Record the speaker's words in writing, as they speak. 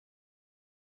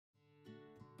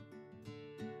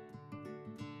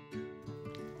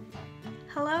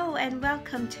Hello and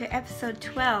welcome to episode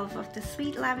 12 of the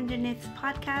Sweet Lavender Knits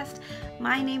podcast.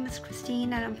 My name is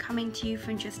Christine and I'm coming to you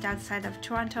from just outside of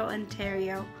Toronto,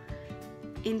 Ontario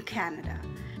in Canada.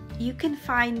 You can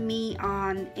find me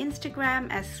on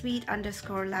Instagram as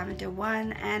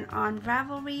sweet_lavender1 and on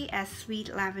Ravelry as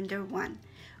sweetlavender1.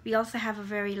 We also have a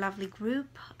very lovely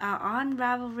group on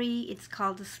Ravelry. It's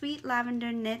called the Sweet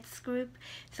Lavender Knits group.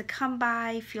 So come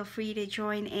by, feel free to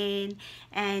join in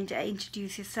and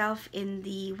introduce yourself in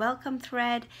the welcome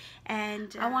thread.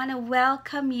 And I want to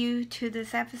welcome you to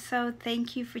this episode.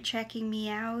 Thank you for checking me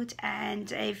out.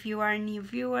 And if you are a new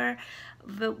viewer,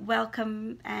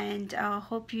 welcome, and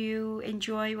hope you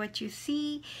enjoy what you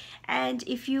see. And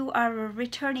if you are a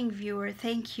returning viewer,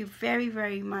 thank you very,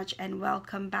 very much and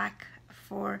welcome back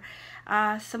for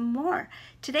some more.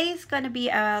 Today is going to be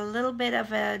a little bit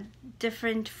of a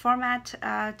different format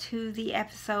to the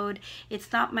episode.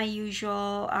 It's not my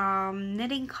usual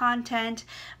knitting content,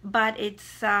 but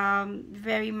it's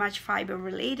very much fiber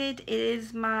related. It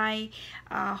is my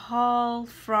haul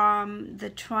from the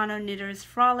Toronto Knitters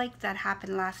Frolic that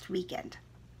happened last weekend.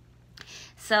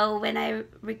 So when I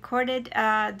recorded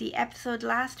the episode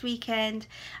last weekend,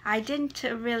 I didn't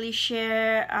really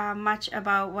share much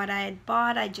about what I had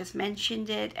bought. I just mentioned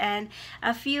it, and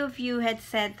a few of you had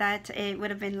said that it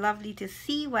would have been lovely to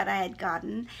see what I had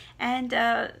gotten. And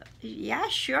yeah,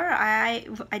 sure, I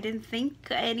didn't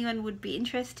think anyone would be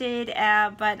interested,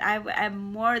 but I'm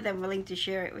more than willing to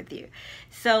share it with you.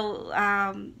 So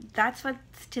that's what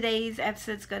today's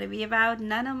episode is going to be about.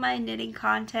 None of my knitting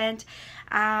content.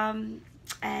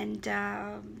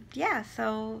 Yeah,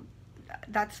 so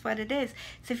that's what it is.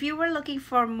 So if you were looking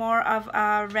for more of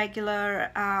a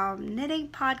regular knitting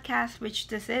podcast, which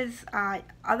this is,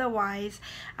 otherwise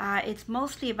it's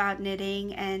mostly about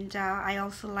knitting, and I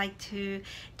also like to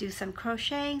do some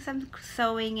crocheting, some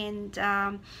sewing, and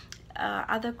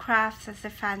other crafts as I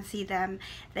fancy them,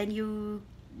 then you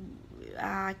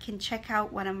can check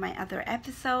out one of my other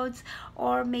episodes,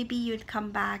 or maybe you'd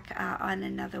come back on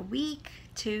another week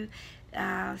to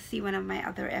see one of my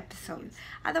other episodes.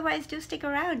 Otherwise, do stick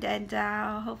around, and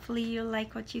hopefully you'll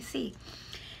like what you see.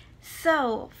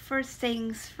 So first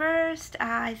things first,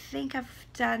 I think I've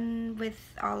done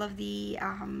with all of the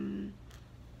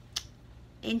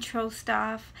intro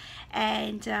stuff,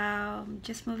 and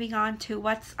just moving on to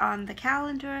what's on the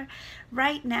calendar.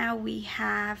 Right now we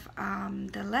have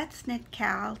the Let's Knit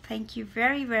Cal. Thank you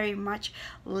very, very much,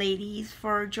 ladies,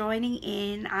 for joining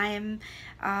in. I am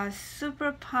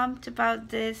super pumped about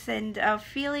this, and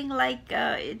feeling like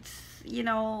it's, you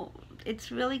know,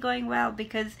 it's really going well,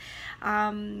 because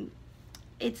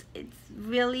it's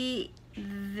really,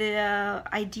 the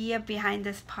idea behind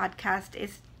this podcast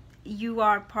is you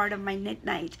are part of my knit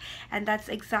night, and that's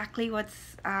exactly what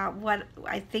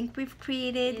I think we've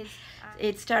created.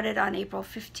 It started on April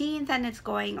 15th and it's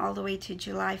going all the way to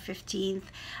July 15th,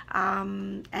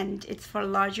 and it's for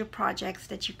larger projects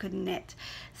that you could knit.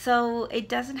 So it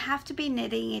doesn't have to be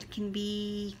knitting, it can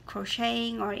be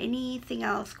crocheting or anything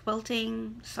else,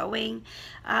 quilting, sewing,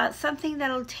 something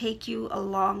that'll take you a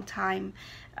long time.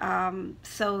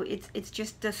 So it's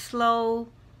just the slow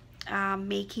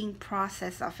making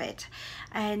process of it.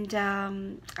 And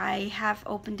I have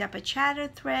opened up a chatter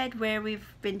thread where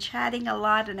we've been chatting a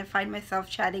lot, and I find myself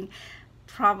chatting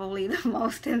probably the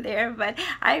most in there, but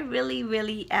I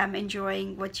really am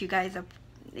enjoying what you guys are,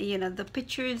 you know, the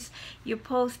pictures you're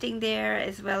posting there,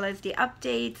 as well as the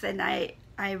updates, and I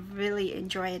really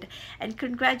enjoy it. And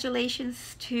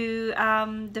congratulations to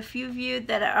the few of you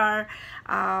that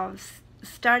are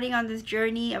starting on this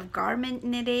journey of garment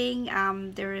knitting.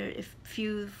 There are a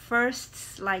few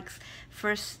firsts, like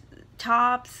first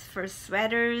tops, first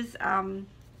sweaters,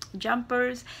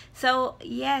 jumpers. So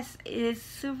yes, it is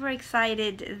super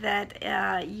excited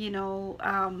that you know,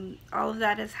 all of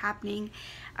that is happening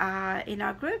in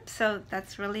our group, so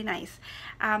that's really nice.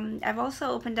 I've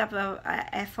also opened up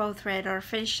a FO thread, or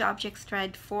finished objects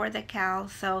thread, for the Cal,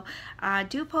 so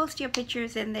do post your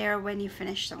pictures in there when you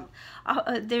finish them.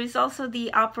 There's also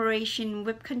the Operation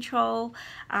Whip Control.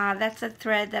 That's a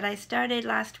thread that I started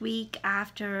last week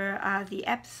after the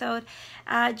episode,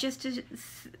 just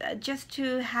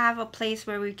to have a place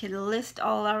where we can list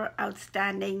all our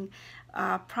outstanding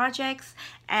projects,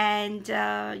 and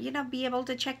you know, be able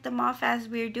to check them off as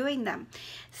we're doing them.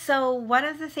 So one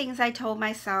of the things I told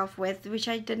myself, with which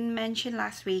I didn't mention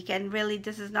last week, and really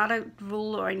this is not a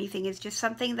rule or anything, it's just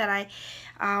something that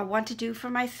I want to do for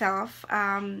myself,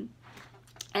 and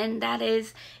that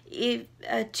is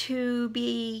to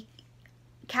be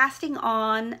casting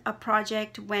on a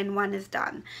project when one is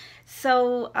done.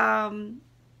 So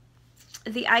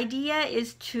the idea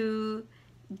is to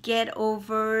get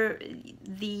over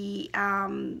the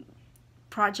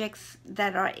projects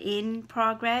that are in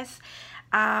progress.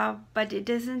 But it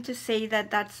isn't to say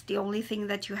that that's the only thing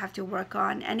that you have to work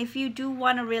on. And if you do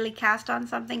want to really cast on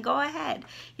something, go ahead.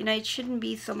 You know, it shouldn't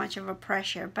be so much of a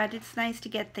pressure, but it's nice to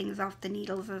get things off the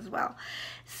needles as well.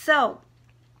 So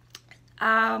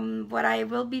what I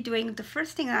will be doing, the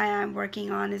first thing I am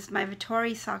working on is my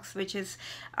Vittori socks, which is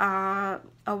a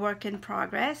work in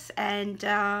progress. And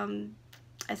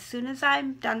as soon as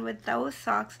I'm done with those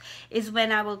socks is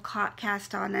when I will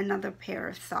cast on another pair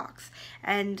of socks.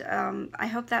 And I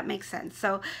hope that makes sense.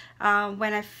 So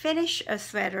when I finish a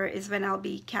sweater is when I'll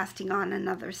be casting on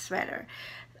another sweater.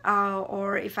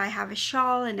 Or if I have a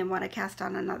shawl and then want to cast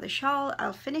on another shawl,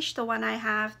 I'll finish the one I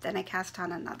have, then I cast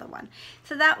on another one.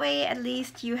 So that way at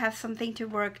least you have something to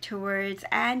work towards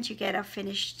and you get a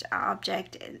finished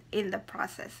object in the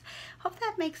process. Hope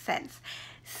that makes sense.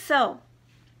 So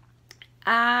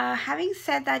having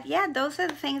said that, yeah, those are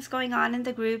the things going on in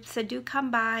the group, so do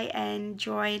come by and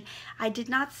join. I did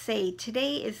not say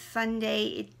today is Sunday.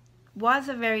 It was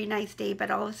a very nice day,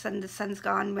 but all of a sudden the sun's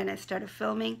gone when I started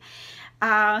filming.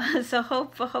 So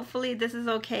hopefully this is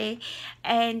okay.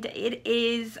 And it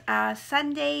is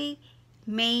Sunday,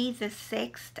 May the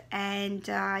 6th, and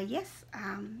yes,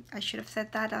 I should have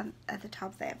said that at the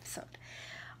top of the episode.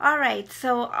 All right,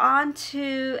 so on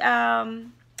to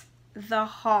the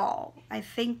haul. I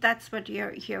think that's what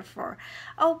you're here for.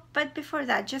 Oh, but before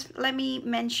that, just let me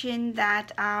mention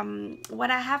that what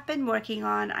I have been working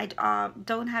on, I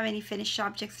don't have any finished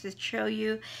objects to show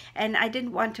you, and I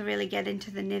didn't want to really get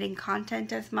into the knitting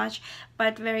content as much,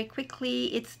 but very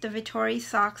quickly, it's the Vittori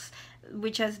socks,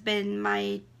 which has been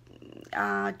my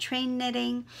train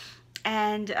knitting,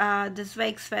 and the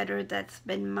Zweig sweater that's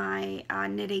been my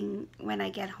knitting when I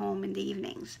get home in the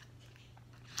evenings.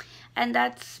 And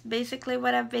that's basically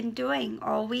what I've been doing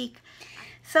all week.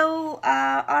 So,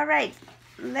 all right,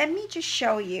 let me just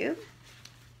show you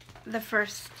the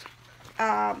first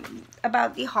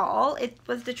about the haul. It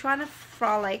was the Toronto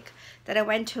Frolic that I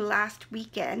went to last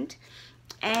weekend,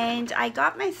 and I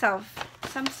got myself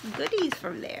some goodies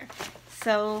from there.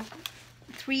 So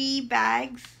 3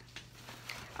 bags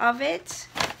of it,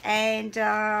 and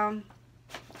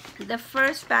the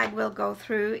first bag we'll go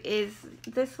through is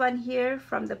this one here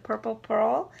from the Purple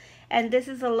Pearl, and this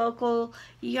is a local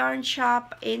yarn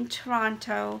shop in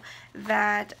Toronto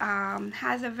that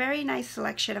has a very nice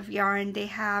selection of yarn. They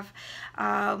have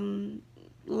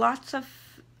lots of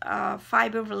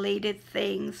fiber related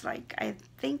things, like I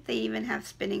think they even have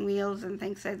spinning wheels and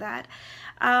things like that.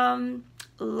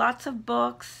 Lots of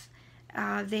books.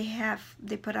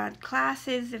 They put on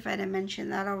classes, if I didn't mention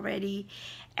that already,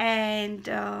 and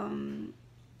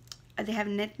they have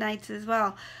knit nights as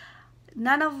well.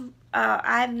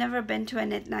 I've never been to a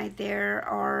knit night there,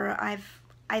 or I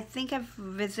think I've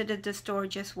visited the store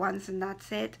just once and that's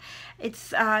it. It's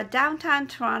downtown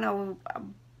Toronto.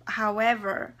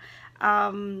 However,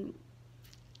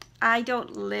 I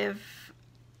don't live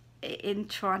in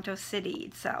Toronto City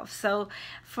itself, so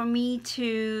for me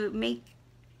to make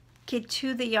it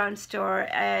to the yarn store,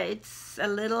 it's a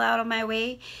little out of my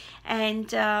way,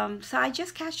 and so I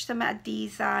just catch them at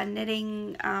these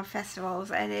knitting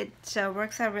festivals, and it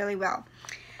works out really well.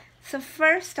 So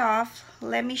first off,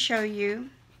 let me show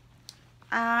you.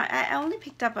 I only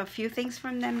picked up a few things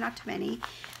from them, not too many,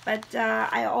 but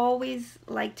I always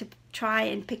like to try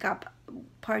and pick up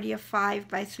Party of 5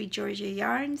 by Sweet Georgia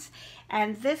Yarns,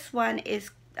 and this one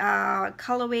is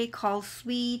colorway called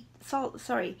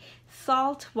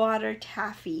Saltwater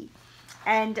Taffy,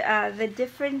 and the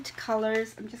different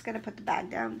colors, I'm just gonna put the bag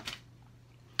down.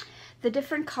 The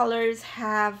different colors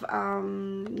have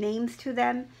names to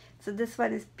them. So this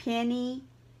one is peony,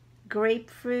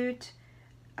 grapefruit,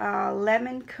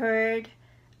 lemon curd,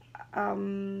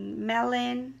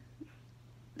 melon,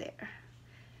 there.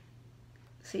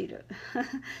 So you do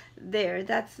there,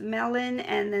 that's melon,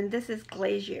 and then this is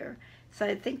glacier.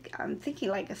 So I'm thinking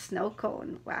like a snow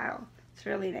cone. Wow, it's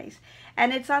really nice.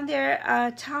 And it's on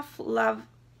their Tough Love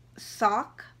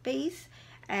sock base,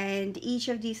 and each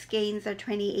of these skeins are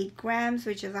 28 grams,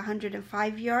 which is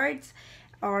 105 yards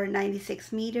or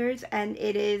 96 meters, and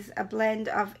it is a blend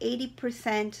of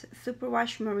 80%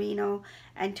 superwash merino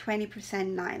and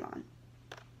 20% nylon.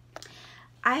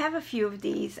 I have a few of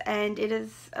these, and it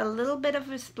is a little bit of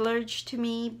a splurge to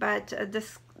me, but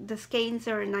the skeins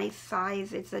are a nice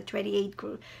size. It's a 28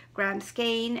 gram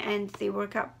skein, and they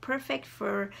work out perfect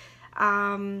for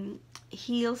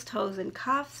heels, toes, and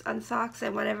cuffs on socks,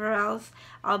 and whatever else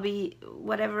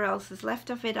is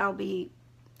left of it, I'll be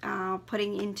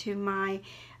putting into my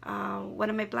one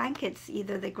of my blankets,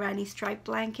 either the Granny Stripe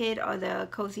blanket or the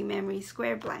Cozy Memory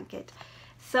Square blanket.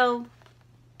 So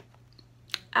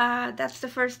that's the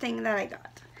first thing that I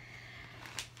got.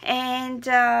 And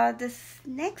this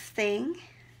next thing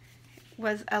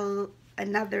was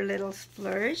another little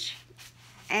splurge.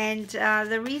 And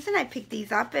the reason I picked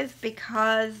these up is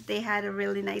because they had a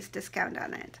really nice discount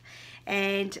on it.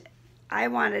 And I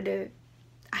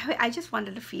just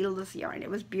wanted to feel this yarn. It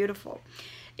was beautiful.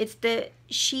 It's the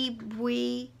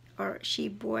Shibui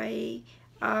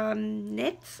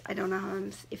knits. I don't know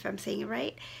if I'm saying it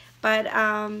right. But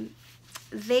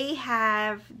they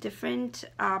have different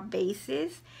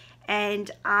bases.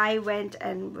 And I went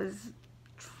and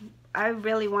I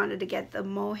really wanted to get the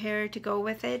Mohair to go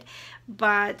with it,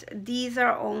 but these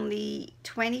are only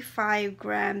 25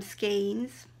 gram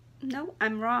skeins. No,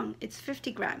 I'm wrong. It's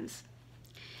 50 grams.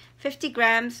 50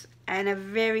 grams and a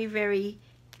very, very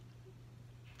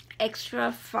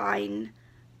extra fine,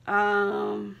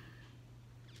 I'm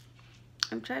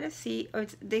trying to see,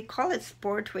 they call it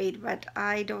sport weight, but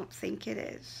I don't think it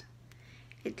is.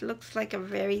 It looks like a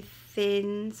very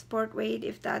thin sport weight,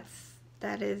 if that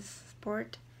is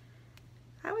sport.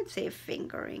 I would say a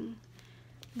fingering,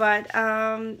 but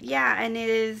yeah, and it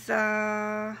is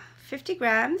 50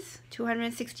 grams,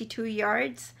 262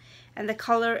 yards, and the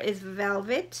color is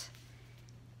velvet,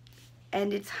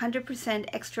 and it's 100%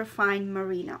 extra fine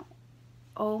merino.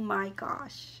 Oh my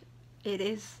gosh, it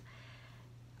is.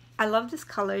 I love this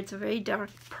color. It's a very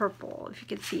dark purple. If you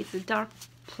can see, it's a dark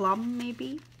plum,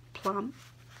 maybe plum,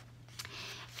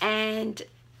 and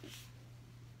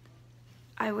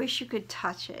I wish you could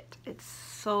touch it. It's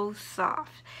so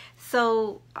soft.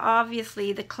 So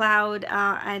obviously the cloud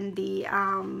and the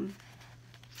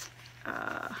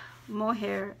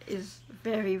Mohair is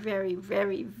very, very,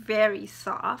 very, very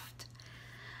soft.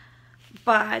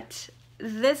 But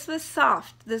this was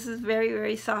soft. This is very,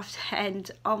 very soft and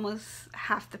almost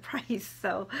half the price.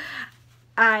 So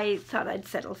I thought I'd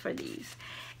settle for these.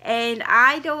 And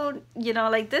I don't, you know,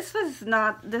 like this was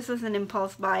an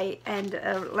impulse buy, and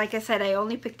like I said, I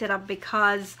only picked it up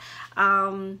because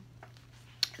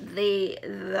the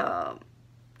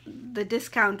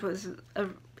discount was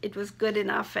it was good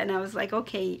enough, and I was like,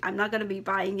 okay, I'm not going to be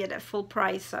buying it at full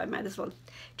price, so I might as well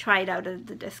try it out at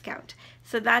the discount.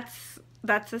 So that's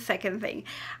the second thing.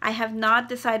 I have not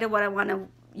decided what I want to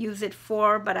use it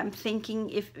for, but I'm thinking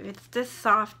if it's this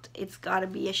soft, it's got to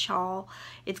be a shawl.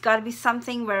 It's got to be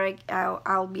something where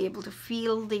I'll be able to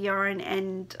feel the yarn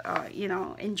and you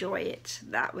know, enjoy it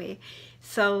that way.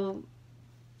 So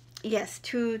yes,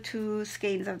 two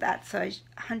skeins of that, so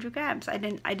 100 grams. I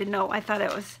didn't know. I thought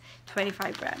it was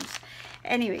 25 grams.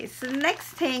 Anyways, so the next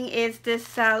thing is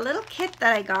this little kit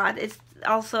that I got. It's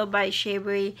also by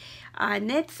Shibui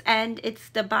Knits, and it's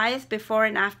the Bias Before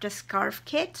and After Scarf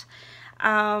Kit.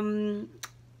 And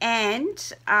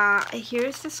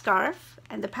here's the scarf,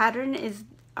 and the pattern is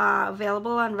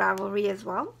available on Ravelry as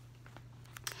well.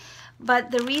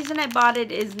 But the reason I bought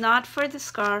it is not for the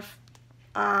scarf,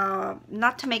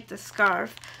 not to make the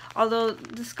scarf, although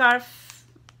the scarf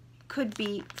could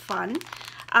be fun,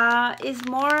 is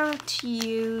more to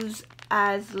use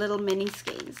as little mini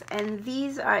skeins. And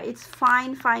these are, it's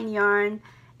fine yarn,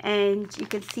 and you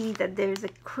can see that there's a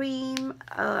cream,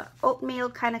 oatmeal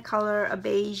kind of color, a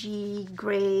beigey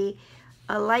gray,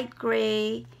 a light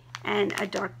gray, and a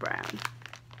dark brown.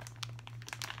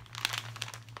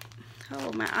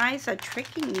 Oh, my eyes are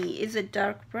tricking me. Is it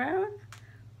dark brown,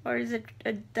 or is it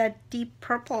that deep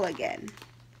purple again?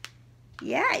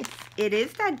 Yeah, it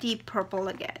is that deep purple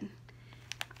again.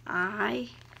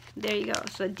 There you go.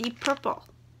 So deep purple.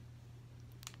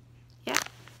 Yeah.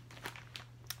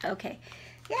 Okay.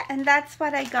 Yeah, and that's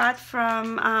what I got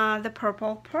from the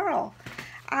Purple Pearl.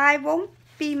 I won't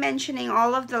be mentioning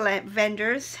all of the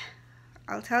vendors.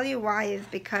 I'll tell you why, is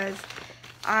because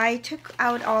I took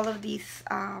out all of these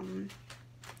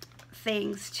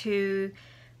things to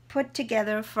put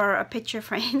together for a picture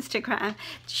for Instagram,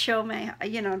 to show my,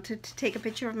 you know, to take a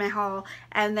picture of my haul.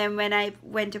 And then when I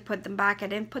went to put them back, I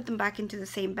didn't put them back into the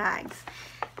same bags.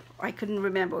 I couldn't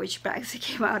remember which bags it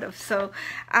came out of. So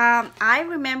I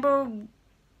remember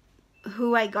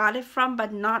who I got it from,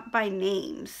 but not by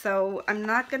name. So I'm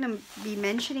not going to be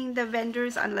mentioning the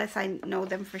vendors unless I know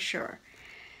them for sure.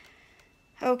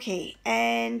 Okay,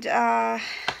 and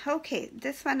okay,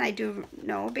 this one I do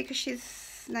know because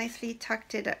she's nicely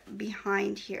tucked it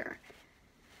behind here.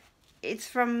 It's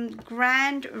from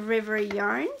Grand River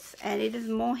Yarns, and it is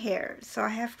Mohair. So I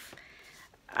have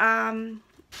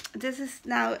this is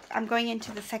now, I'm going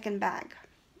into the second bag.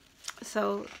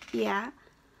 So yeah,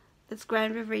 It's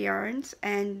Grand River Yarns,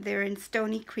 and they're in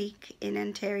Stony Creek in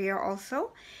Ontario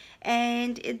also.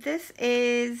 And this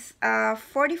is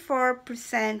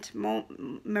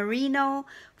 44% merino,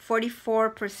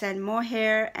 44%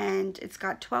 mohair, and it's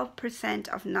got 12%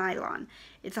 of nylon.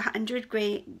 It's 100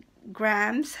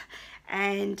 grams,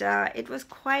 and it was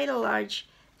quite a large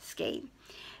skein.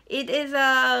 It is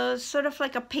a sort of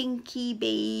like a pinky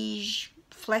beige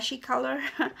fleshy color.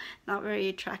 Not very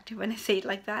attractive when I say it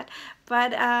like that,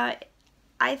 but I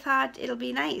thought it'll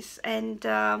be nice. And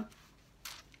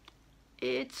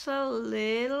it's a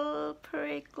little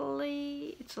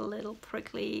prickly.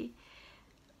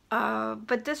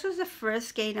 But this was the first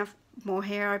skein of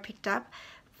mohair I picked up,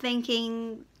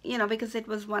 thinking, you know, because it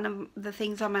was one of the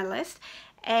things on my list,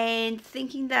 and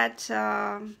thinking that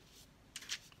I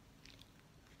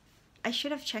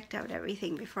should have checked out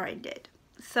everything before I did.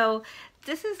 So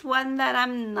this is one that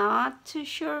I'm not too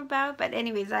sure about, but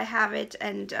anyways, I have it,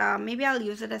 and maybe I'll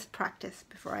use it as practice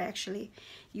before I actually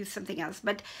use something else.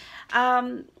 But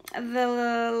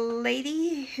the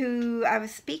lady who I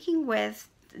was speaking with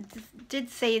did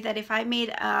say that if I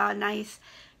made a nice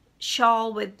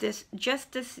shawl with this,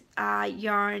 just this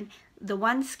yarn, the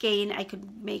one skein, I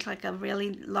could make like a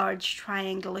really large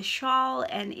triangular shawl,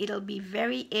 and it'll be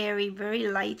very airy, very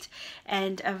light,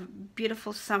 and a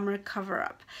beautiful summer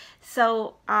cover-up.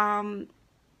 So I'll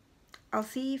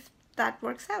see if that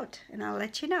works out, and I'll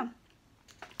let you know.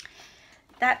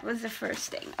 That was the first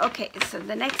thing. Okay, so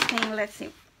the next thing, let's see.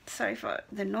 Sorry for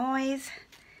the noise.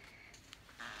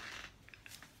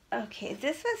 Okay,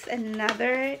 this was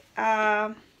another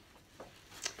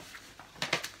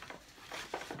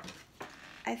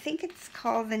I think it's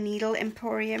called the Needle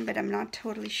Emporium, but I'm not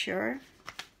totally sure.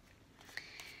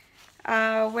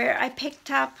 Where I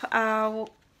picked up a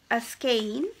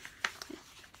skein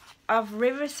of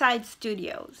Riverside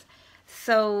Studios.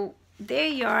 So their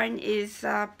yarn is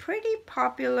pretty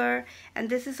popular, and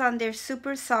this is on their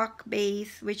Super Sock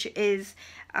base, which is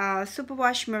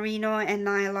superwash merino and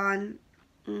nylon.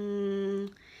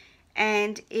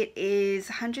 And it is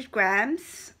 100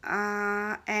 grams,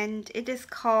 and it is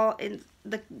called,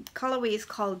 the colorway is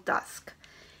called Dusk,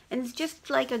 and it's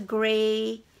just like a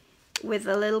gray with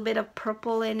a little bit of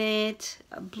purple in it,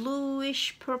 a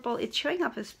bluish purple. It's showing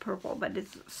up as purple, but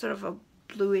it's sort of a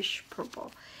bluish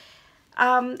purple.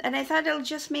 And I thought it'll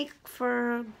just make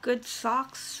for good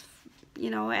socks,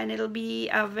 you know, and it'll be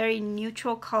a very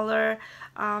neutral color,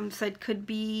 so it could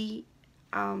be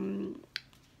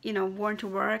you know, worn to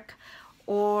work,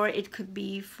 or it could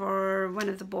be for one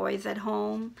of the boys at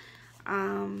home.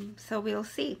 So we'll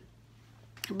see.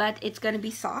 But it's going to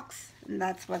be socks, and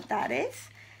that's what that is.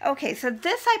 Okay, so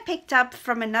this I picked up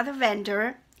from another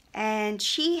vendor, and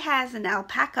she has an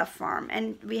alpaca farm,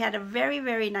 and we had a very,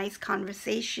 very nice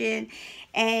conversation.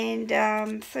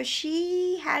 And so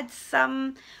she had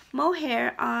some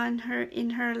mohair on her,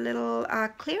 in her little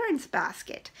clearance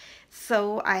basket,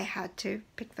 so I had to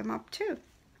pick them up too.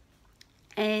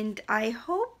 And I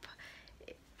hope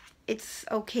it's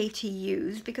okay to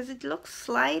use, because it looks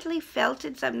slightly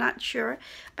felted, so I'm not sure.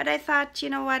 But I thought, you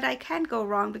know what, I can't go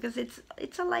wrong, because it's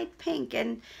a light pink,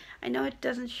 and I know it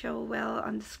doesn't show well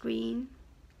on the screen.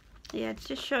 Yeah, it's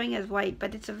just showing as white,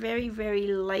 but it's a very, very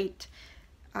light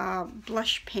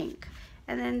blush pink.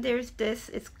 And then there's this,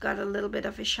 it's got a little bit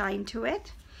of a shine to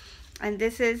it. And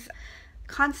this is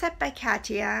Concept by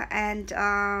Katia, and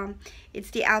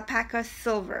it's the Alpaca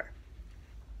Silver,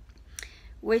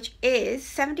 which is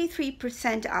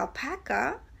 73%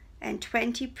 alpaca and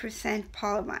 20%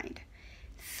 polyamide.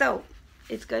 So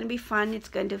it's going to be fun. It's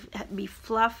going to be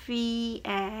fluffy,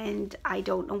 and I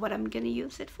don't know what I'm going to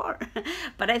use it for.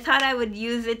 But I thought I would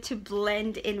use it to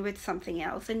blend in with something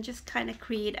else and just kind of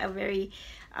create a very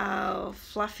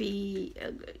fluffy,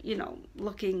 you know,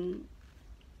 looking,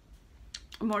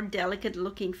 more delicate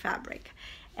looking fabric.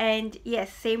 And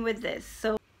yes, same with this.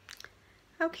 So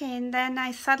okay, and then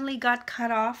I suddenly got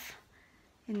cut off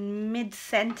in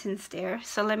mid-sentence there,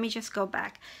 so let me just go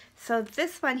back. So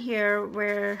this one here,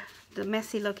 where the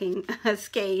messy looking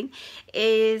skein,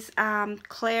 is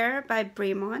Claire by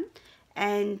Bremont,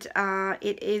 and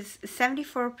it is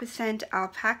 74%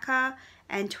 alpaca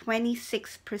and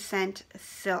 26%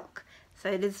 silk. So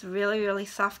it is really, really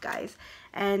soft, guys,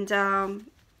 and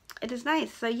it is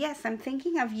nice. So yes, I'm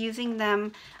thinking of using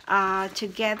them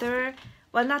together.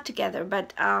 Well, not together,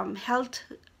 but held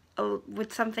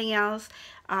with something else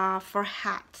for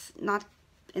hats. Not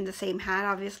in the same hat,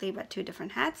 obviously, but two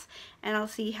different hats. And I'll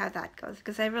see how that goes,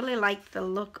 because I really like the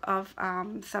look of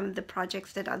some of the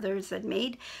projects that others had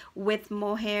made with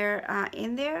mohair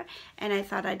in there. And I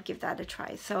thought I'd give that a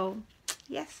try. So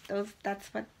yes,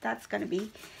 that's what that's going to be.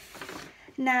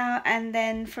 Now, and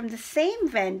then from the same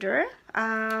vendor,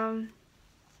 I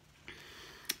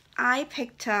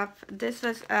picked up, this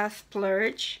was a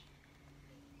splurge.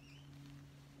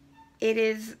 It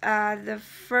is the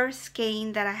first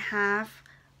skein that I have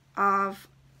of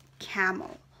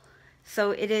Camel.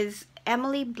 So it is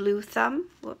Emily Blue Thumb.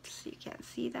 Whoops, you can't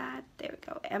see that. There we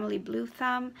go. Emily Blue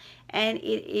Thumb. And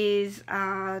it is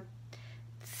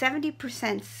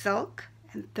 70% silk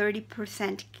and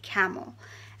 30% camel.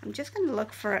 I'm just going to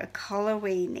look for a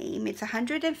colorway name. It's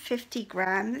 150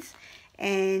 grams,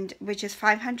 and which is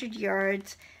 500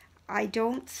 yards. I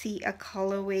don't see a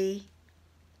colorway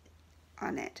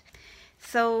on it.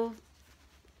 So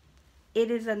it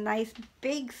is a nice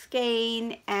big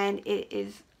skein, and it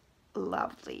is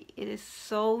lovely. It is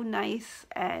so nice,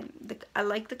 and I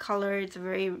like the color. It's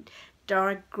very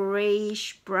dark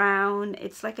grayish brown.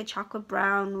 It's like a chocolate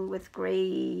brown with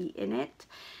gray in it,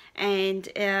 and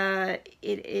it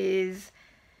is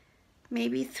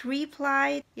maybe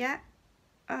 3-ply. Yeah,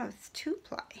 oh, it's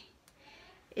 2-ply.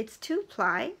 It's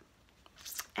 2-ply,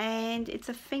 and it's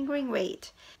a fingering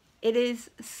weight. It is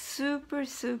super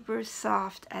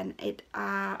soft, and it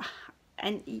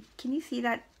and can you see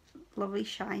that lovely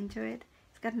shine to it?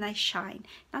 It's got a nice shine,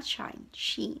 not shine,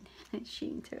 sheen,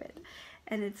 sheen to it,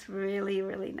 and it's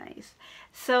really nice.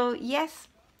 So yes,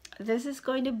 this is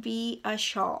going to be a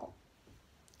shawl.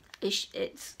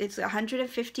 It's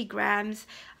 150 grams.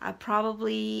 I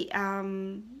probably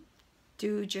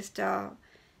do just a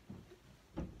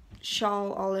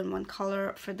shawl all in one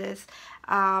color for this,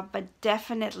 but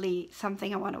definitely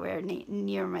something I want to wear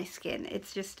near my skin.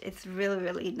 It's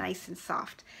really nice and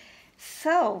soft.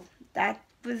 So that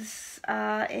was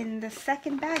in the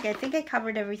second bag. I think I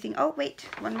covered everything. Oh wait,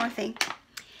 one more thing.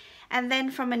 And then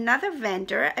from another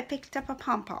vendor, I picked up a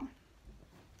pom-pom.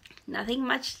 Nothing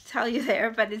much to tell you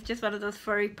there, but it's just one of those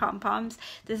furry pom-poms.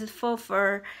 This is faux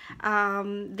fur.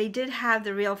 They did have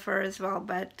the real fur as well,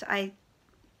 but I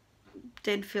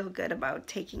didn't feel good about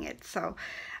taking it, so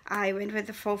I went with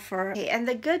the faux fur. Okay, and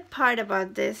the good part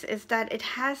about this is that it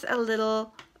has a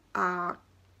little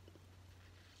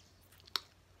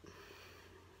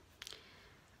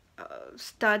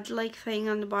stud-like thing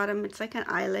on the bottom. It's like an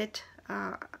eyelet,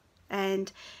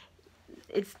 and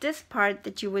it's this part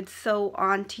that you would sew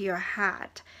onto your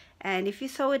hat, and if you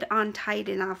sew it on tight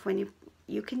enough, when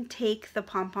you can take the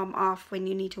pom-pom off when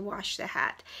you need to wash the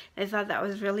hat. I thought that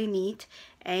was really neat,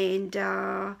 and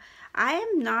I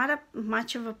am not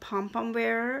much of a pom-pom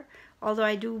wearer, although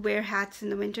I do wear hats in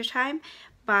the winter time,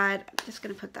 but I'm just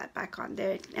gonna put that back on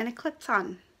there, and it clips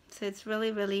on, so it's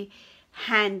really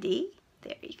handy.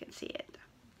 There, you can see it.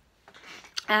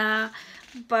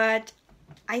 But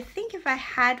I think if I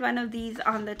had one of these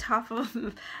on the top of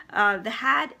the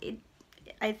hat,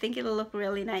 I think it'll look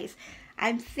really nice.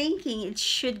 I'm thinking it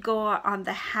should go on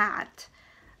the hat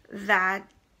that,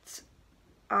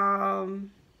 oh,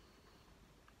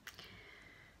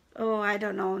 I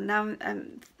don't know. Now,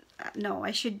 no,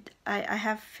 I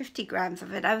have 50 grams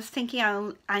of it. I was thinking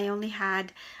I only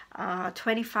had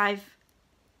 25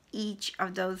 each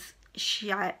of those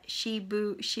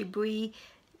shibui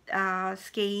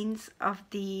skeins of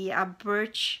the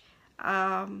birch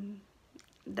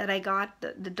that I got,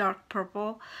 the dark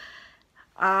purple.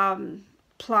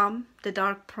 Plum, the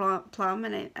dark plum,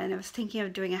 and I was thinking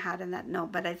of doing a hat in that. No,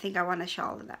 but I think I want a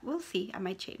shawl in that. We'll see. I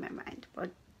might change my mind, but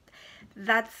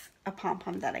that's a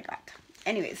pom-pom that I got.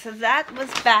 Anyway, so that was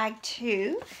bag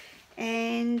 2,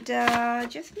 and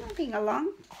just moving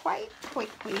along quite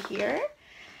quickly here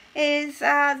is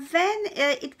then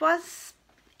it was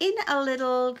in a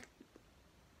little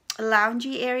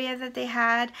loungy area that they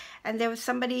had, and there was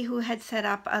somebody who had set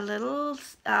up a little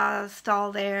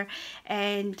stall there,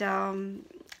 and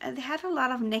they had a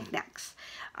lot of knickknacks,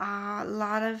 a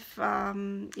lot of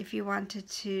if you wanted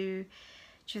to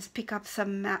just pick up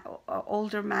some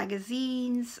older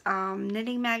magazines,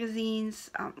 knitting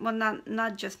magazines, well,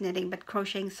 not just knitting, but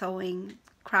crocheting, sewing,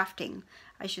 crafting,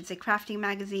 I should say, crafting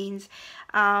magazines,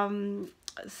 some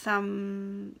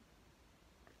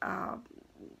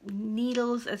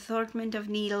needles, assortment of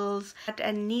needles,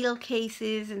 and needle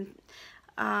cases and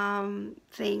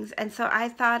things. And so I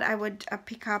thought I would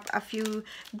pick up a few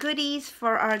goodies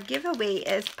for our giveaway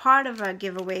as part of our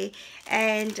giveaway,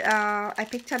 and I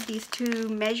picked up these 2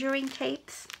 measuring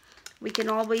tapes. We can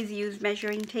always use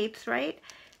measuring tapes, right?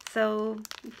 So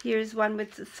here's one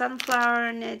with the sunflower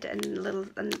in it, and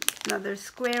another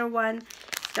square one.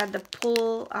 It's got the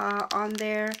pull on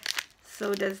there.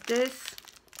 So does this.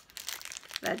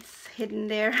 That's hidden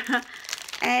there.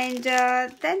 And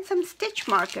then some stitch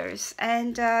markers,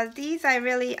 and these I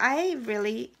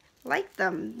really like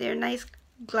them. They're nice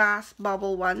glass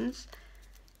bubble ones.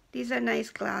 These are nice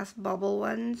glass bubble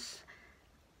ones.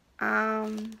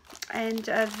 And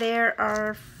there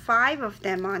are 5 of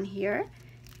them on here.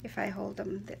 If I hold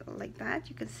them like that,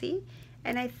 you can see.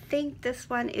 And I think this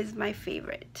one is my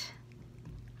favorite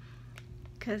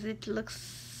because it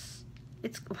looks,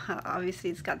 well, obviously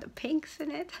it's got the pinks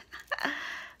in it.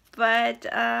 But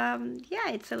yeah,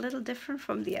 it's a little different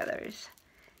from the others.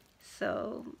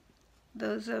 So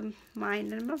those are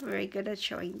mine. I'm not very good at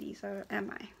showing these, or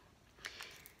am I?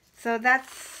 So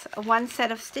that's one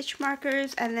set of stitch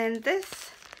markers, and then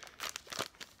this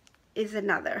is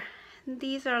another.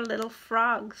 These are little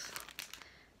frogs.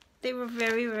 They were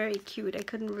very, very cute. I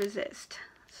couldn't resist.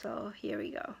 So here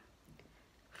we go.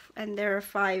 And there are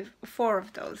 4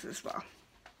 of those as well.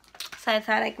 So I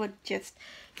thought I could just,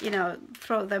 you know,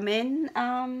 throw them in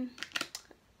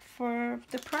for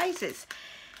the prizes.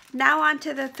 Now on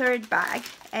to the third bag,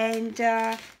 and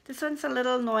this one's a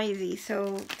little noisy,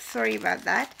 so sorry about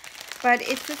that. But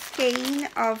it's a skein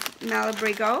of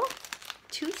Malabrigo,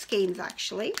 2 skeins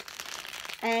actually,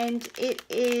 and it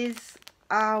is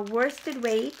worsted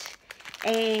weight,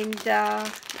 and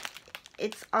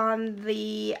it's on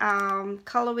the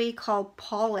colorway called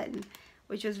Pollen,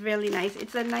 which is really nice.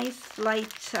 It's a nice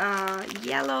light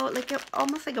yellow, like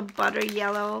almost like a butter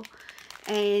yellow,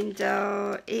 and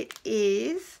it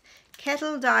is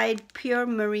kettle dyed pure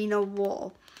merino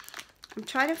wool. I'm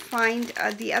trying to find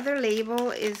the other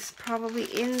label is probably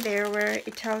in there where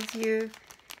it tells you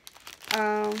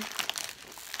yeah,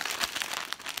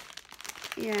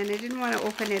 and I didn't want to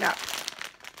open it up.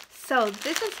 So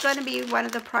this is going to be one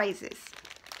of the prizes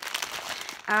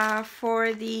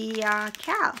for the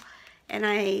Cal, and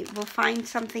I will find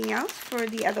something else for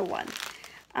the other one.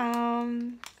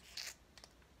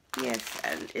 Yes,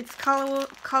 and it's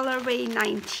colorway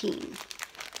 19.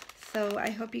 So I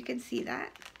hope you can see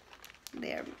that.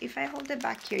 There, if I hold it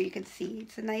back here, you can see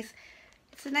it's a nice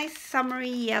summery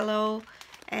yellow,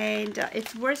 and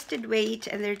it's worsted weight,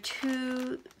 and there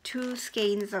are two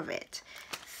skeins of it.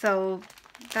 So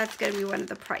that's gonna be one of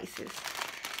the prizes.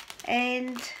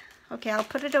 And okay, I'll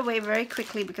put it away very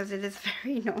quickly because it is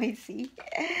very noisy.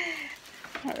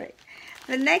 All right.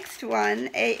 The next one,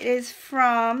 it is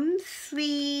from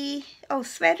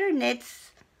Sweater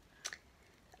Knits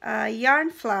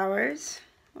Yarn Flowers.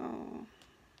 Oh,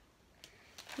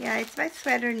 yeah, it's by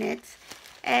Sweater Knits,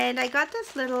 and I got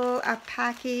this little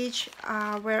package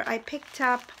where I picked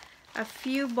up a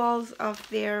few balls of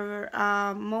their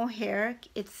mohair.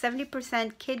 It's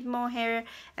 70% kid mohair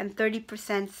and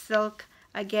 30% silk.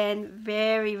 Again,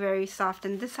 very, very soft,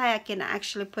 and this I can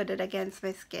actually put it against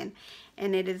my skin,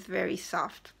 and it is very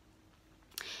soft.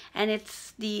 And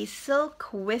it's the Silk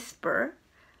Whisper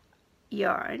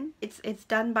yarn. It's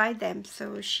done by them,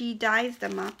 so she dyes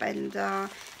them up, and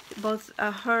both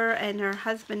her and her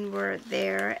husband were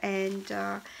there, and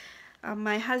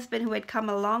my husband, who had come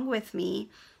along with me,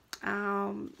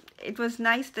 it was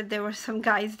nice that there were some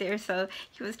guys there, so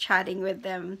he was chatting with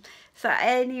them. So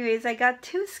anyways, I got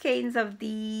 2 skeins of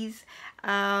these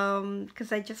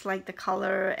because I just like the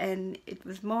color, and it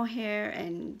was mohair,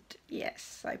 and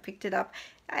yes, I picked it up.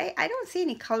 I don't see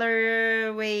any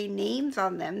colorway names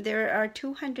on them. There are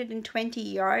 220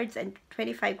 yards and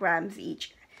 25 grams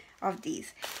each of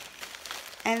these.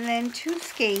 And then 2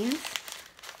 skeins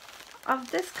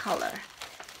of this color.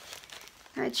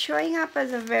 Now it's showing up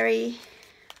as a very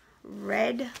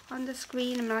red on the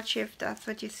screen. I'm not sure if that's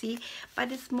what you see,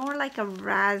 but it's more like a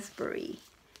raspberry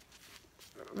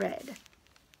red.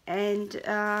 And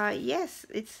yes,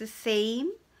 it's the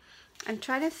same. I'm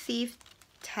trying to see if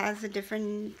it has a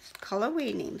different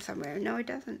colorway name somewhere. No, it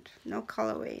doesn't. No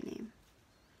colorway name.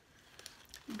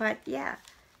 But yeah,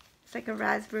 it's like a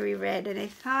raspberry red, and I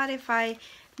thought if I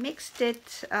mixed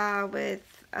it with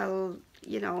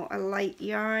a light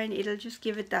yarn, it'll just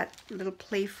give it that little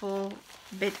playful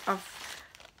bit of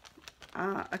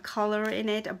a color in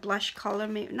it, a blush color,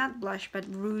 maybe not blush, but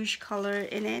rouge color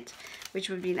in it, which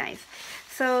would be nice.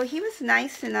 So he was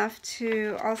nice enough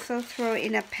to also throw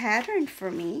in a pattern for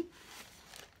me,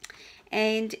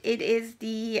 and it is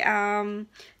the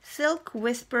Silk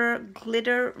Whisper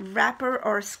Glitter Wrapper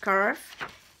or Scarf,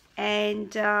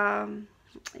 and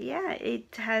yeah,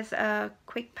 it has a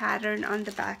quick pattern on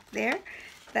the back there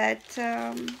that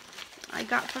I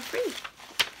got for free.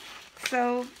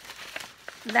 So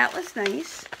that was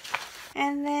nice.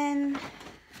 And then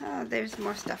there's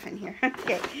more stuff in here.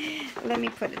 Okay, let me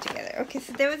put it together. Okay,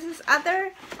 so there was this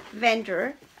other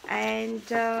vendor, and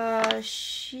I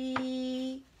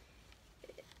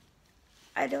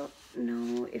don't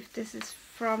know if this is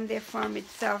from their farm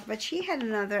itself, but she had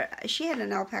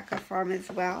an alpaca farm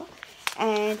as well.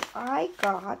 And I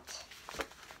got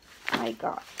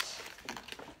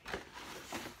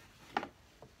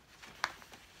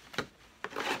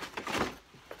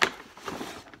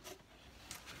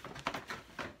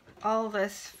all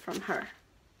this from her.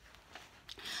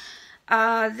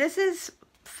 This is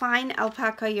fine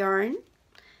alpaca yarn,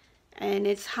 and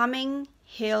it's Humming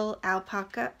Hill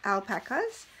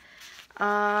alpacas,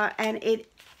 and it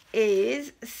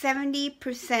is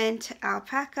 70%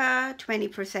 alpaca,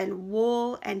 20%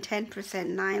 wool, and 10%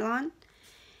 nylon.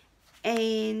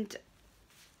 And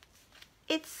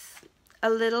it's a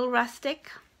little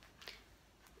rustic,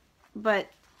 but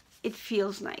it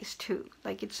feels nice too.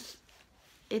 Like it's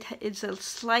a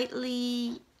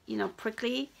slightly, you know,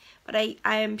 prickly, but I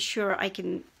am sure I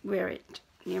can wear it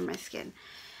near my skin.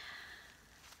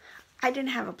 I didn't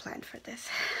have a plan for this.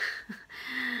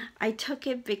 I took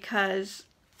it because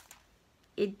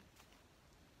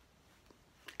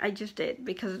I just did,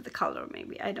 because of the color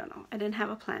maybe. I don't know. I didn't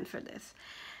have a plan for this.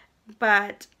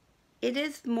 But it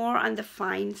is more on the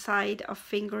fine side of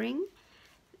fingering.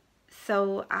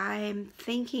 So I'm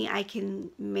thinking I can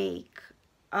make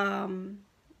a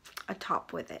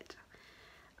top with it.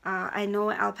 I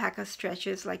know alpaca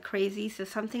stretches like crazy, so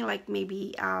something like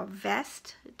maybe a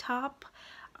vest top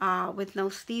with no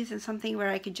sleeves, and something where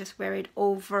I could just wear it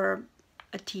over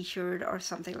a t-shirt or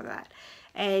something like that.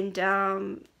 And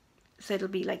so it'll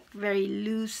be like very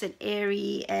loose and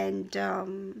airy, and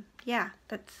yeah,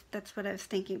 that's what I was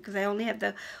thinking, because I only have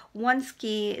the one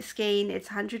skein. It's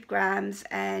 100 grams,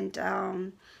 and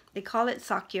they call it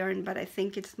sock yarn, but I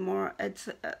think it's more, it's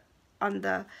on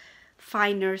the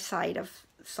finer side of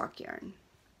sock yarn.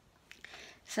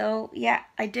 So yeah,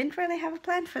 I didn't really have a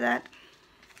plan for that.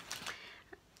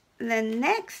 And then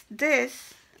next,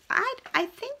 this, I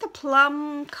think the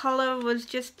plum color was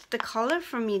just the color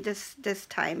for me this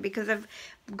time, because I've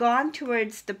gone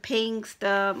towards the pinks,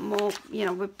 the more, you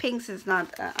know, with pinks is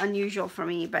not unusual for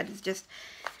me, but it's just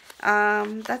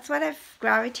that's what I've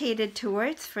gravitated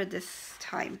towards for this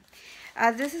time.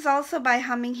 This is also by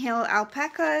Humming Hill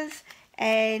Alpacas,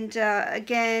 and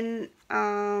again,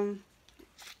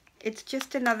 it's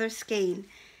just another skein.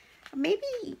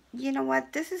 Maybe, you know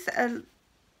what, this is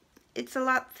it's a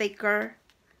lot thicker.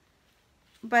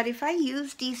 But if I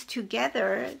use these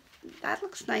together, that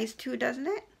looks nice too, doesn't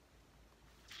it?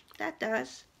 That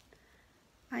does.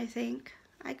 I think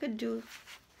I could do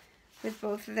with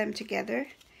both of them together.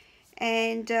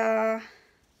 And, oh,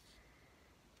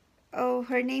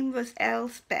 her name was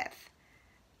Elspeth.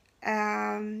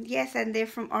 Yes, and they're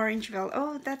from Orangeville.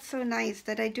 Oh, that's so nice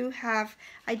that I do have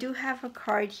a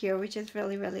card here, which is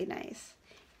really, really nice,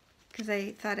 because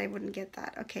I thought I wouldn't get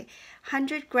that. Okay,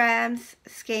 100 grams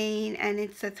skein, and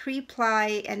it's a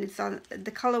 3-ply, and it's on,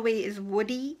 the colorway is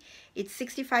woody. It's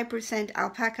 65%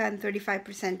 alpaca and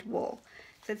 35% wool.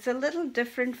 So it's a little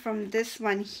different from this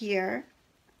one here.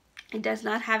 It does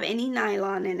not have any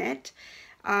nylon in it.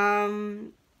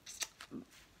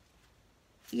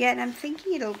 Yeah, and I'm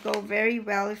thinking it'll go very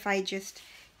well if I just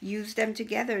use them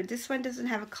together. This one doesn't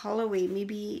have a colorway.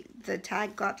 Maybe the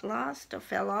tag got lost or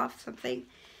fell off, something.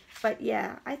 But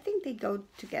yeah, I think they go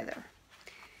together.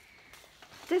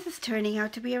 This is turning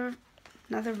out to be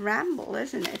another ramble,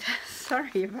 isn't it?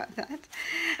 Sorry about that.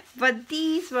 But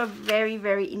these were very,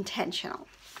 very intentional.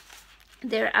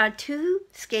 There are 2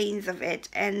 skeins of it,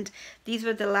 and these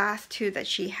were the last 2 that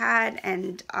she had,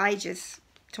 and I just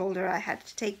told her I had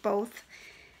to take both.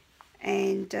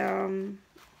 And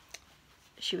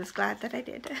she was glad that I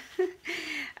did.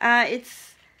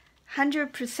 It's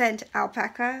 100%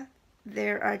 alpaca.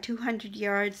 There are 200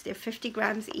 yards, they're 50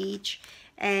 grams each,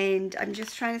 and I'm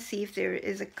just trying to see if there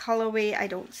is a colorway. I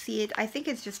don't see it. I think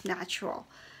it's just natural.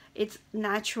 It's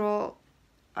natural.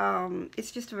 It's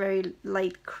just a very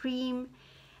light cream,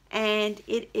 and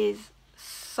it is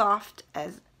soft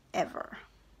as ever.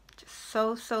 Just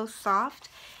so soft.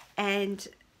 And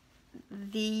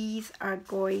these are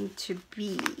going to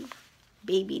be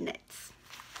baby knits.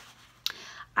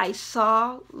 I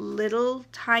saw little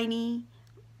tiny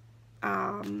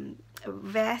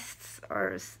vests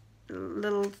or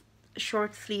little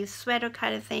short sleeve sweater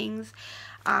kind of things,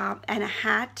 and a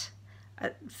hat.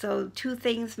 So 2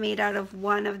 things made out of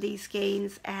one of these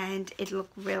skeins, and it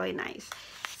looked really nice.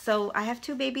 So I have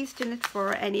 2 babies to knit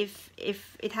for, and if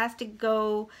it has to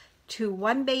go to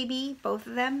one baby, both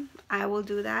of them, I will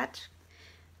do that,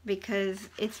 because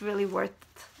it's really worth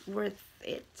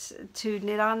it to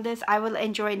knit on this. I will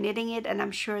enjoy knitting it, and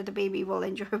I'm sure the baby will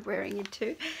enjoy wearing it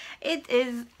too.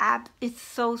 It's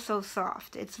so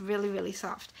soft. It's really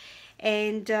soft.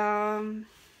 And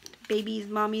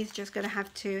mommy's just gonna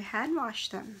have to hand wash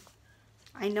them.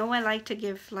 I know I like to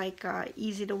give like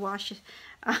easy to wash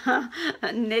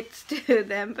knits to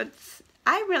them, but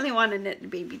I really want to knit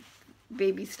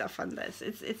baby stuff on this.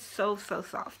 It's so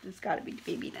soft. It's got to be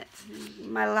baby knits.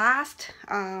 My last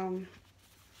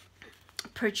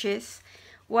purchase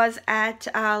was at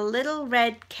Little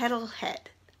Red Kettlehead.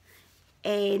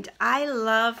 And I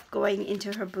love going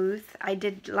into her booth. I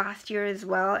did last year as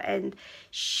well, and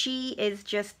she is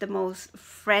just the most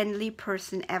friendly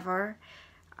person ever.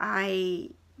 I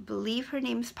believe her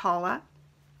name's Paula.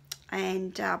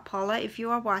 And Paula, if you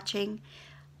are watching,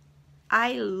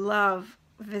 I love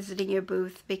visiting your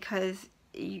booth because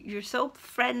you're so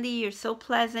friendly, you're so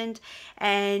pleasant,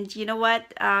 and you know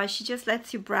what, she just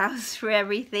lets you browse through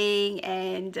everything,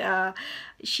 and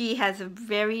she has a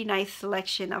very nice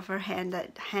selection of her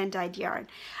hand-dyed yarn.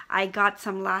 I got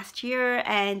some last year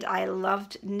and I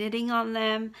loved knitting on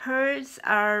them. Hers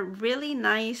are really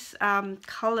nice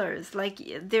colors, like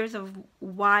there's a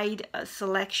wide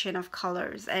selection of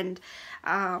colors, and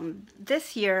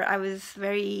this year I was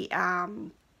very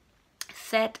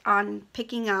set on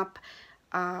picking up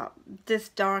this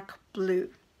dark blue.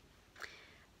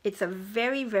 It's a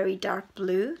very, very dark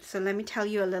blue. So let me tell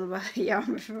you a little about the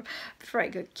yarn before I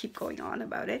keep going on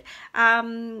about it.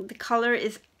 The color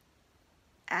is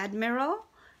Admiral,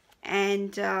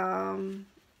 and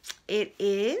it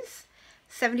is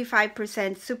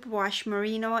 75% superwash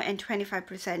merino and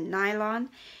 25% nylon.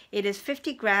 It is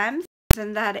 50 grams,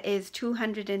 and that is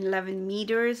 211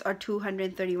 meters or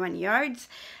 231 yards.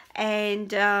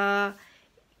 And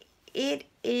it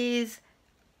is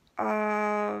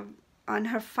on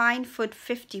her Fine Foot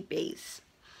 50 base.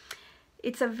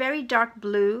 It's a very dark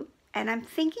blue, and I'm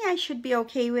thinking I should be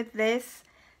okay with this,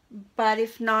 but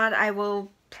if not, I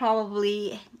will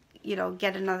probably, you know,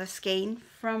 get another skein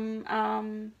from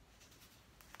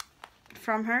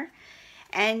her.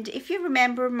 And if you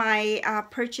remember my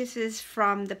purchases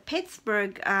from the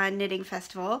Pittsburgh Knitting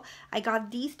Festival, I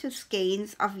got these two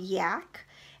skeins of yak.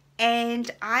 And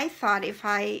I thought if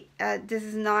I, this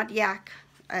is not yak,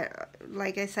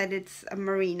 like I said, it's a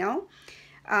merino.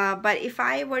 But if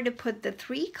I were to put the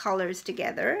three colors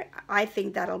together, I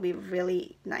think that'll be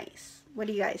really nice. What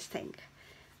do you guys think?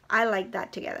 I like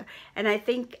that together. And I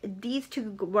think these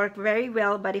two work very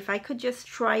well, but if I could just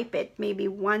stripe it maybe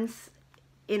once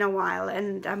in a while,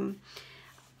 and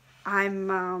I've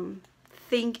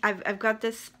got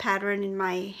this pattern in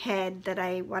my head that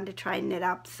I want to try and knit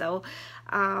up. So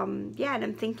yeah, and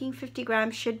I'm thinking 50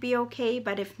 grams should be okay,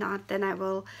 but if not, then I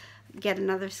will get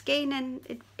another skein, and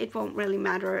it won't really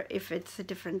matter if it's a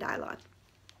different dye lot.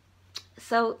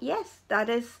 So yes, that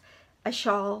is a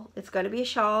shawl. It's going to be a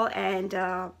shawl, and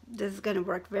this is going to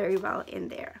work very well in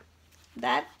there.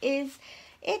 That is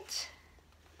it,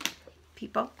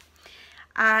 people.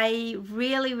 I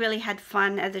really had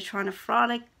fun at the Toronto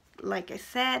Frolic. Like I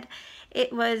said,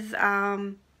 it was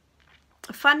fun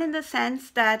in the sense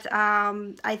that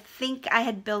I think I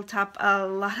had built up a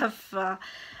lot of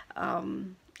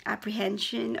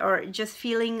apprehension, or just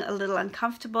feeling a little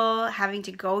uncomfortable having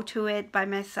to go to it by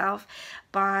myself.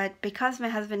 But because my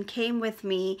husband came with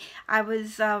me, I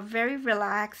was very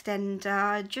relaxed, and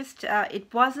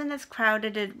it wasn't as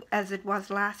crowded as it was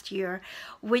last year,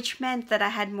 which meant that I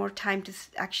had more time to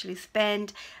actually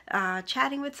spend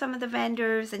chatting with some of the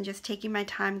vendors and just taking my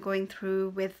time going through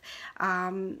with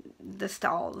the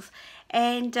stalls.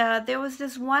 And there was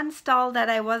this one stall that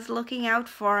I was looking out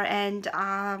for, and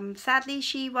sadly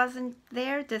she wasn't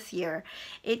there this year.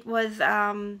 It was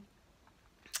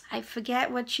I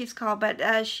forget what she's called,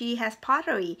 but she has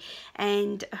pottery,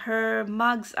 and her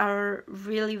mugs are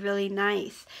really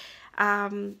nice.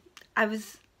 It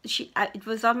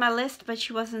was on my list, but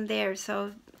she wasn't there,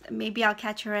 so maybe I'll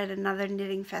catch her at another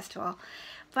knitting festival.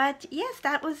 But yes,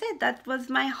 that was it. That was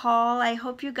my haul. I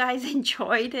hope you guys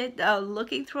enjoyed it,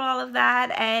 looking through all of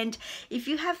that. And if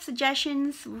you have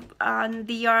suggestions on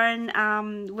the yarn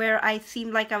where I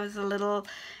seemed like I was a little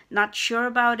not sure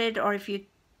about it, or if you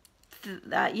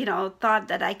you know, thought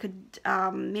that I could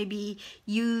maybe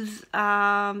use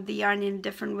the yarn in a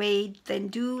different way, then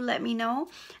do let me know,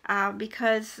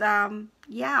 because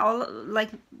yeah,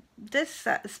 like this,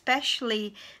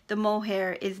 especially the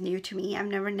mohair, is new to me. I've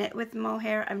never knit with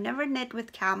mohair, I've never knit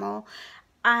with camel,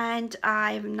 and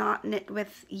I've not knit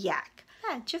with yak.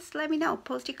 Yeah, just let me know,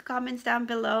 post your comments down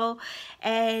below,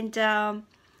 and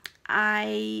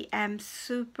I am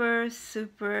super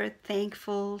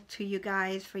thankful to you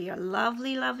guys for your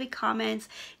lovely comments,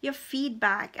 your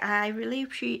feedback. I really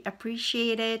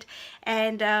appreciate it,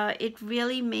 and it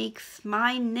really makes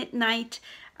my knit night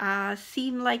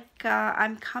seem like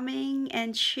I'm coming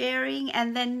and sharing,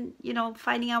 and then, you know,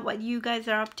 finding out what you guys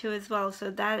are up to as well.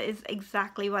 So that is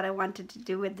exactly what I wanted to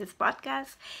do with this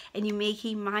podcast, and you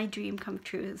making my dream come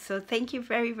true. So thank you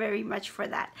very much for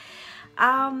that.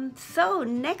 So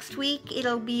next week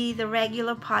it'll be the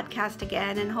regular podcast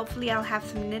again, and hopefully I'll have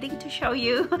some knitting to show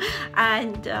you.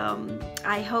 And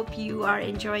I hope you are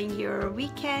enjoying your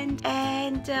weekend.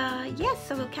 And yes,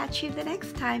 so we'll catch you the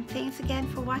next time. Thanks again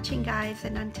for watching, guys,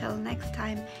 and until next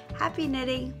time, happy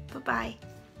knitting. Bye-bye.